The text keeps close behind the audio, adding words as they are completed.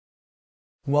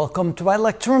Welcome to my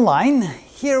lecture online.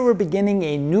 Here we're beginning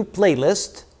a new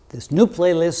playlist. This new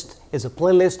playlist is a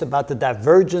playlist about the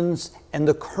divergence and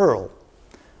the curl.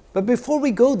 But before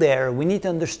we go there, we need to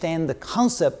understand the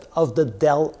concept of the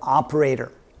del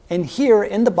operator. And here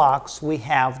in the box we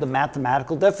have the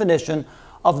mathematical definition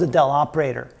of the del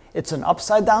operator. It's an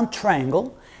upside down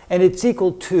triangle and it's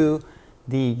equal to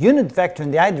the unit vector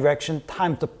in the I direction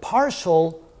times the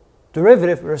partial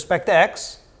derivative with respect to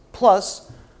x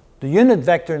plus the unit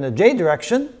vector in the j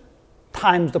direction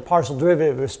times the partial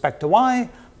derivative with respect to y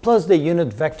plus the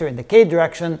unit vector in the k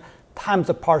direction times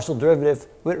the partial derivative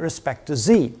with respect to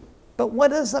z. But what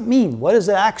does that mean? What is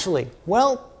it actually?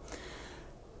 Well,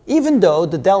 even though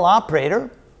the del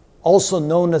operator, also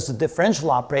known as the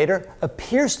differential operator,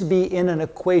 appears to be in an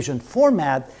equation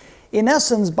format, in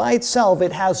essence, by itself,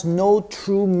 it has no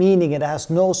true meaning. It has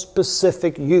no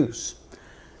specific use.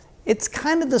 It's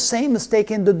kind of the same as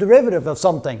taking the derivative of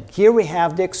something. Here we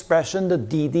have the expression the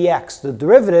d dx, the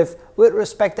derivative with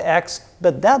respect to x,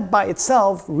 but that by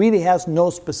itself really has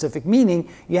no specific meaning.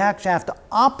 You actually have to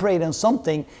operate on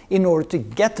something in order to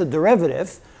get the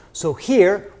derivative. So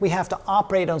here we have to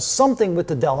operate on something with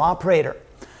the del operator.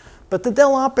 But the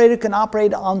del operator can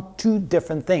operate on two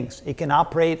different things. It can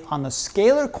operate on a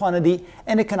scalar quantity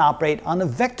and it can operate on a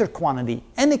vector quantity.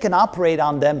 And it can operate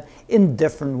on them in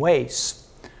different ways.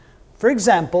 For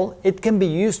example, it can be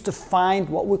used to find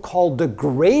what we call the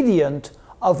gradient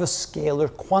of a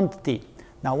scalar quantity.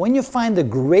 Now, when you find the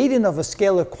gradient of a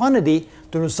scalar quantity,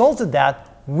 the result of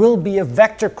that will be a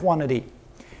vector quantity.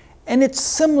 And it's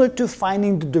similar to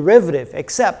finding the derivative,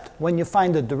 except when you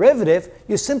find the derivative,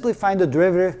 you simply find the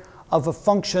derivative of a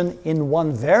function in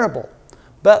one variable.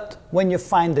 But when you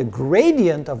find the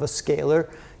gradient of a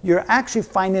scalar, you're actually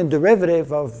finding the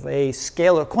derivative of a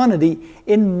scalar quantity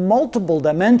in multiple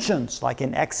dimensions, like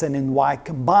in x and in y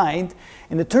combined.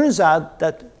 And it turns out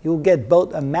that you'll get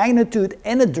both a magnitude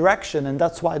and a direction, and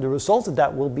that's why the result of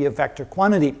that will be a vector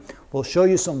quantity. We'll show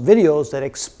you some videos that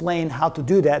explain how to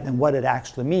do that and what it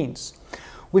actually means.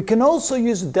 We can also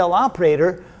use the del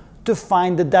operator to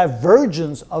find the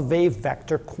divergence of a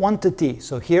vector quantity.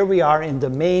 So here we are in the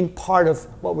main part of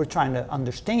what we're trying to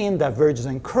understand, divergence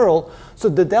and curl. So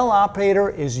the del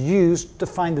operator is used to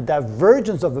find the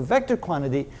divergence of a vector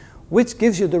quantity, which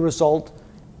gives you the result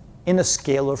in a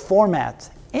scalar format.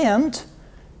 And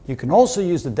you can also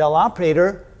use the del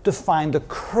operator to find the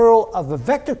curl of a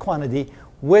vector quantity,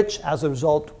 which as a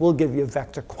result will give you a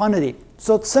vector quantity.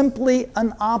 So it's simply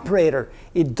an operator.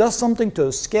 It does something to a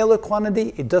scalar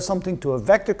quantity, it does something to a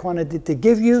vector quantity to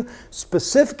give you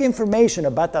specific information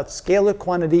about that scalar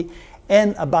quantity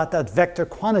and about that vector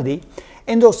quantity.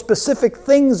 And those specific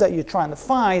things that you're trying to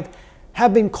find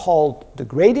have been called the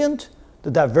gradient,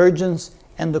 the divergence,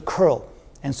 and the curl.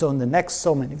 And so in the next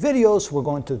so many videos, we're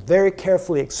going to very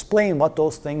carefully explain what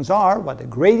those things are, what the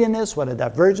gradient is, what a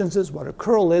divergence is, what a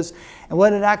curl is, and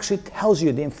what it actually tells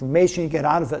you, the information you get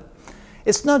out of it.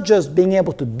 It's not just being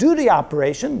able to do the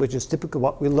operation, which is typically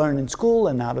what we learn in school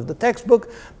and out of the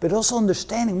textbook, but also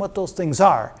understanding what those things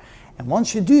are. And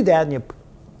once you do that and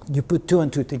you put two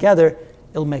and two together,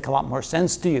 it'll make a lot more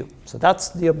sense to you. So that's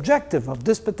the objective of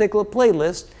this particular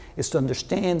playlist, is to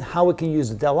understand how we can use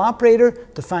the del operator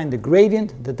to find the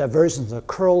gradient, the divergence, the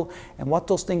curl, and what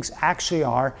those things actually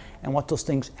are and what those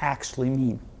things actually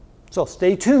mean. So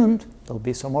stay tuned. There'll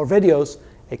be some more videos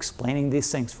explaining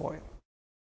these things for you.